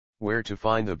Where to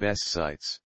find the best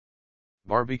sites.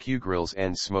 Barbecue grills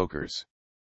and smokers.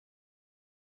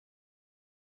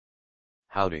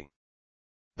 Howdy.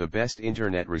 The best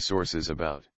internet resources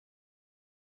about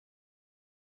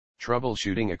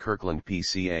troubleshooting a Kirkland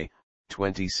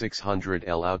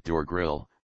PCA-2600L outdoor grill.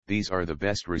 These are the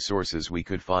best resources we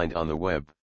could find on the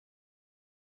web.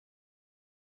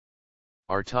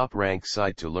 Our top-ranked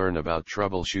site to learn about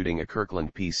troubleshooting a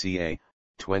Kirkland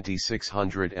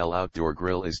PCA-2600L outdoor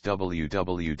grill is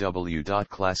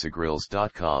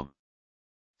www.classicgrills.com.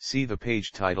 See the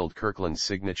page titled Kirkland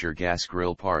Signature Gas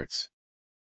Grill Parts.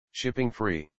 Shipping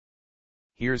free.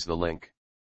 Here's the link.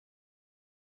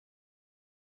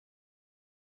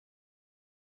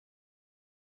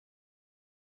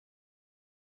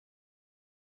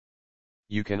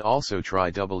 You can also try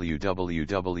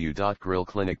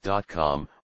www.grillclinic.com,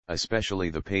 especially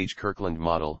the page Kirkland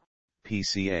model,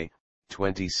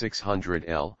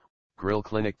 PCA-2600L,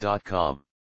 grillclinic.com.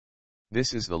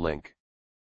 This is the link.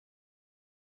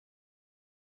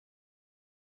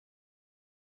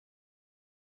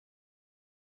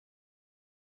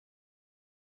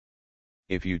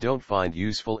 If you don't find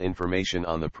useful information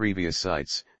on the previous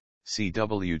sites, see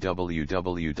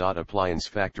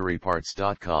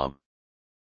www.appliancefactoryparts.com.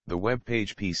 The web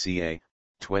page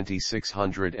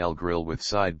PCA-2600L grill with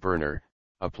side burner,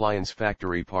 appliance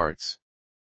factory parts.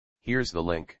 Here's the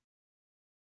link.